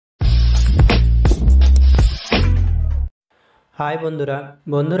High বন্ধুরা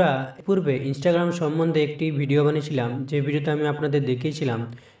বন্ধুরা পূর্বে ইনস্টাগ্রাম সম্বন্ধে একটি ভিডিও বানিয়েছিলাম, যে ভিডিওতে আমি আপনাদের দেখিয়েছিলাম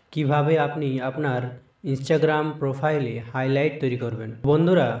কিভাবে আপনি আপনার ইনস্টাগ্রাম প্রোফাইলে হাইলাইট তৈরি করবেন।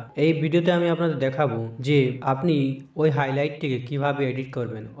 বন্ধুরা, এই ভিডিওতে আমি আপনাদের দেখাবো যে আপনি ওই হাইলাইটটিকে কিভাবে এডিট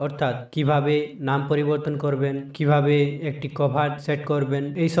করবেন, অর্থাৎ কিভাবে নাম পরিবর্তন করবেন, কিভাবে একটি কভার সেট করবেন,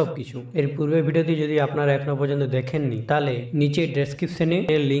 এই সব কিছু। এর পূর্বে ভিডিওটি যদি আপনারা এখনো পর্যন্ত দেখেননি, তাহলে নিচে ডেসক্রিপশনে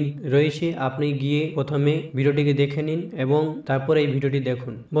লিংক রয়েছে, আপনি গিয়ে প্রথমে ভিডিওটিকে দেখে নিন এবং তারপরে এই ভিডিওটি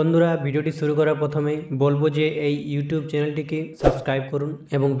দেখুন। বন্ধুরা, ভিডিওটি শুরু করার প্রথমে বলবো যে এই ইউটিউব চ্যানেলটিকে সাবস্ক্রাইব করুন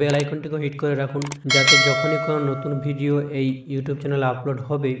এবং বেল আইকনটিকে হিট করে রাখুন, যাতে যখনই কোনো নতুন ভিডিও এই ইউটিউব চ্যানেলে আপলোড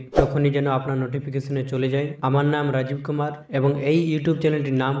হবে তখনই যেন আপনার নোটিফিকেশনে চলে যায়। আমার নাম রাজীব কুমার এবং এই ইউটিউব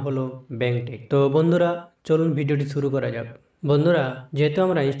চ্যানেলটির নাম হলো ব্যাংটেক। তো বন্ধুরা, চলুন ভিডিওটি শুরু করা যাক। বন্ধুরা, যেহেতু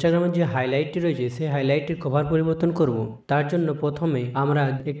আমরা ইনস্টাগ্রামের যে হাইলাইটটি রয়েছে সেই হাইলাইটটির কভার পরিবর্তন করব, তার জন্য প্রথমে আমরা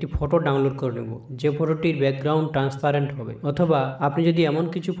একটি ফটো ডাউনলোড করে নেব, যে ফটোটির ব্যাকগ্রাউন্ড ট্রান্সপারেন্ট হবে। অথবা আপনি যদি এমন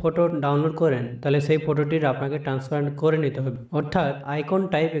কিছু ফটো ডাউনলোড করেন, তাহলে সেই ফটোটির আপনাকে ট্রান্সপারেন্ট করে নিতে হবে, অর্থাৎ আইকন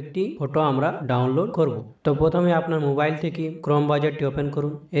টাইপ একটি ফটো আমরা ডাউনলোড করব। তো প্রথমে আপনার মোবাইল থেকে ক্রোম ব্রাউজারটি ওপেন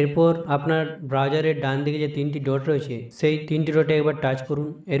করুন। এরপর আপনার ব্রাউজারের ডান দিকে যে তিনটি ডট রয়েছে সেই তিনটি ডটে একবার টাচ করুন।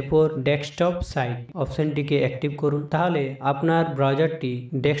 এরপর ডেস্কটপ সাইট অপশনটিকে অ্যাক্টিভ করুন। তাহলে আপনার ব্রাউজারটি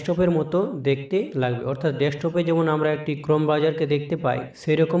ডেস্কটপের মতো দেখতে লাগবে, অর্থাৎ ডেস্কটপে যেমন আমরা একটি ক্রোম ব্রাউজারকে দেখতে পাই,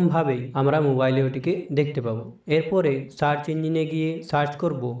 সেরকম ভাবেই আমরা মোবাইলে ওটিকে দেখতে পাবো। এরপরে সার্চ ইঞ্জিনে গিয়ে সার্চ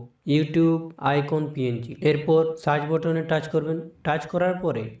করব ইউটিউব আইকন পিএনজি। এরপর সার্চ বাটনে টাচ করবেন। টাচ করার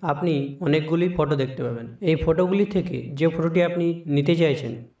পরে আপনি অনেকগুলি ফটো দেখতে পাবেন। এই ফটোগুলি থেকে যে ফটোটি আপনি নিতে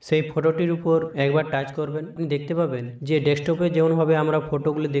চাইছেন সেই ফটোটির উপর একবার টাচ করবেন। আপনি দেখতে পাবেন যে ডেস্কটপে যেমনভাবে আমরা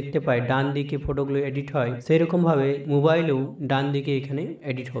ফটোগুলি দেখতে পাই ডান দিকে ফটোগুলো এডিট হয়, সেই রকম ভাবে মোবাইলেও ডান দিকে এখানে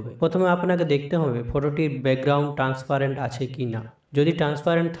এডিট হবে। প্রথমে আপনাকে দেখতে হবে ফটোটির ব্যাকগ্রাউন্ড ট্রান্সপারেন্ট আছে কি না। যদি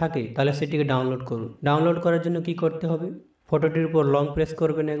ট্রান্সপারেন্ট থাকে তাহলে সেটিকে ডাউনলোড করুন। ডাউনলোড করার জন্য কি করতে হবে, ফটোটির উপর লং প্রেস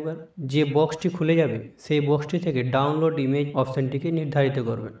করবেন একবার। যে বক্সটি খুলে যাবে সেই বক্সটি থেকে ডাউনলোড ইমেজ অপশনটিকে নির্ধারিত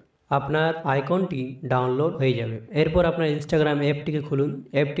করবেন। আপনার আইকনটি ডাউনলোড হয়ে যাবে। এরপর আপনার ইনস্টাগ্রাম অ্যাপটিকে খুলুন।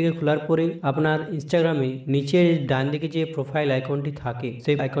 অ্যাপটিকে খোলার পরে আপনার ইনস্টাগ্রামে নিচে ডান দিকে যে প্রোফাইল আইকনটি থাকে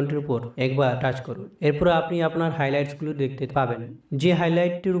সেই আইকনটির উপর একবার টাচ করুন। এরপর আপনি আপনার হাইলাইটসগুলো দেখতে পাবেন। যে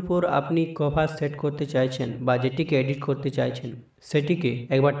হাইলাইটটির উপর আপনি কভার সেট করতে চাইছেন বা যেটিকে এডিট করতে চাইছেন সেটিকে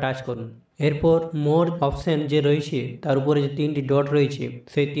একবার টাচ করুন। এরপর মোর অপশন যে রয়েছে তার উপরে যে তিনটি ডট রয়েছে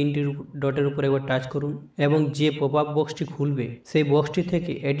সেই তিনটি ডটের উপর একবার টাচ করুন এবং যে পপ আপ বক্সটি খুলবে সেই বক্সটি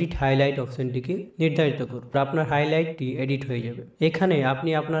থেকে এডিট হাইলাইট অপশনটিকে নির্ধারিত করুন। আপনার হাইলাইটটি এডিট হয়ে যাবে। এখানে আপনি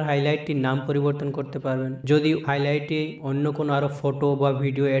আপনার হাইলাইটটির নাম পরিবর্তন করতে পারবেন। যদি হাইলাইটে অন্য কোনো আরো ফটো বা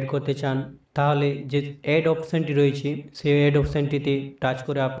ভিডিও অ্যাড করতে চান, তাহলে যে অ্যাড অপশনটি রয়েছে সেই অ্যাড অপশনটিতে টাচ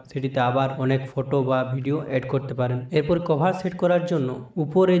করে সেটিতে আবার অনেক ফটো বা ভিডিও অ্যাড করতে পারেন। এরপর কভার সেট করার জন্য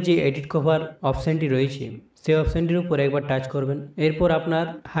উপরে যে এডিট কভার অপশনটি রয়েছে সেই অপশনটির উপর একবার টাচ করবেন। এরপর আপনার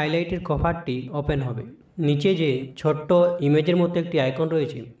হাইলাইটের কভারটি ওপেন হবে। নিচে যে ছোট্ট ইমেজের মতো একটি আইকন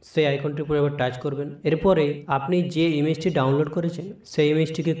রয়েছে সেই আইকনটির উপর একবার টাচ করবেন। এরপরে আপনি যে ইমেজটি ডাউনলোড করেছেন সেই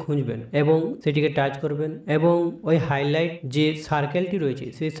ইমেজটিকে খুঁজবেন এবং সেটিকে টাচ করবেন এবং ওই হাইলাইট যে সার্কেলটি রয়েছে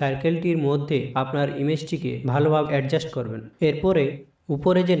সেই সার্কেলটির মধ্যে আপনার ইমেজটিকে ভালোভাবে অ্যাডজাস্ট করবেন। এরপরে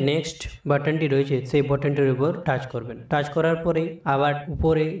উপরে যে নেক্সট বাটনটি রয়েছে সেই বাটনটির উপর টাচ করবেন। টাচ করার পরে আবার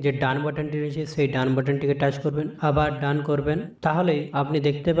উপরে যে ডান বাটনটি রয়েছে সেই ডান বাটনটিকে টাচ করবেন, আবার ডান করবেন। তাহলে আপনি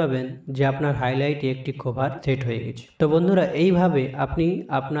দেখতে পাবেন যে আপনার হাইলাইটে একটি কভার সেট হয়ে গেছে। তো বন্ধুরা, এইভাবে আপনি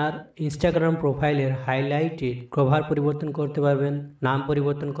আপনার ইনস্টাগ্রাম প্রোফাইলের হাইলাইটের কভার পরিবর্তন করতে পারবেন, নাম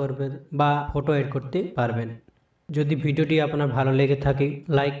পরিবর্তন করবেন বা ফটো এড করতে পারবেন। যদি ভিডিওটি আপনার ভালো লেগে থাকে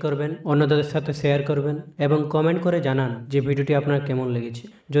লাইক করবেন, অন্যদের সাথে শেয়ার করবেন এবং কমেন্ট করে জানান যে ভিডিওটি আপনার কেমন লেগেছে।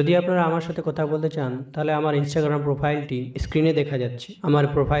 যদি আপনারা আমার সাথে কথা বলতে চান তাহলে আমার ইনস্টাগ্রাম প্রোফাইলটি স্ক্রিনে দেখা যাচ্ছে। আমার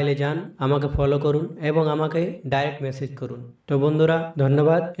প্রোফাইলে যান, আমাকে ফলো করুন এবং আমাকে ডাইরেক্ট মেসেজ করুন। তো বন্ধুরা,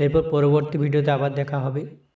 ধন্যবাদ। এরপর পরবর্তী ভিডিওতে আবার দেখা হবে।